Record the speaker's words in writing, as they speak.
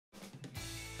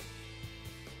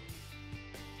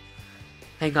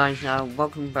Hey guys,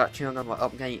 welcome back to another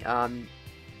update.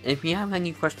 If you have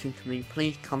any questions for me,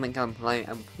 please comment down below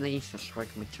and please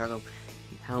subscribe to my channel.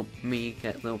 Help me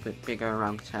get a little bit bigger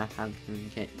around Southampton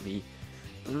and get me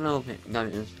a little bit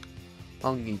noticed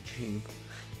on YouTube.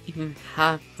 If you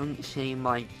haven't seen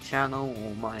my channel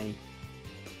or my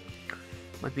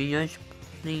videos,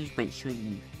 please make sure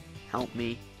you help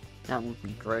me. That would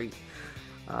be great.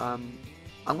 I'm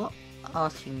not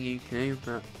asking you to,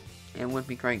 but it would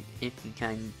be great if you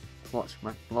can watch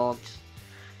my vlogs.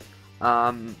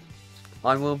 I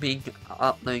will be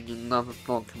uploading another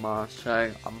vlog tomorrow,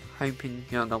 so I'm hoping to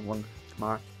do another one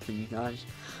tomorrow for you guys.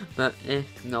 But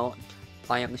if not,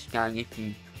 I understand if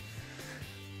you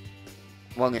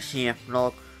want to see a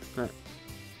vlog,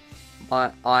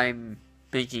 but I'm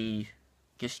busy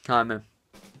this time of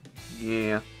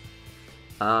year.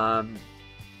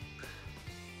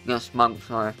 This month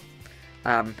I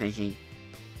am busy.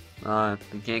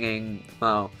 Beginning,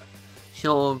 well,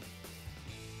 sort of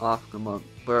after my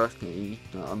birthday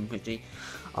that I'm busy.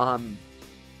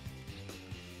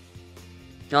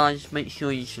 Guys, make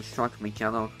sure you subscribe to my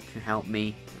channel to help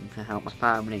me and to help my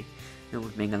family. It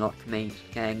would mean a lot to me.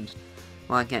 Again,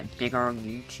 when I get bigger on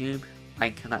YouTube, I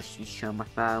can actually show my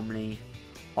family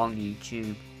on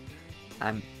YouTube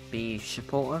and be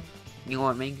supportive. You know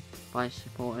what I mean by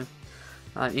supportive?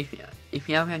 If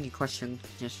you have any questions,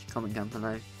 just comment down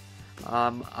below.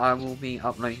 I will be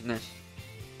uploading this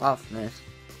after this.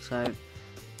 So,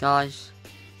 guys,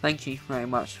 thank you very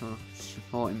much for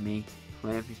supporting me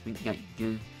for everything that you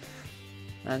do.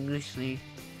 And literally,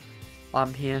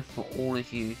 I'm here for all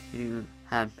of you who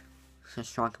have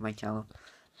subscribed to my channel.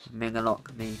 It means a lot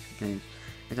to me to do.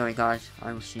 Anyway, guys,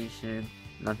 I will see you soon.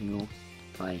 Love you all.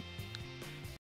 Bye.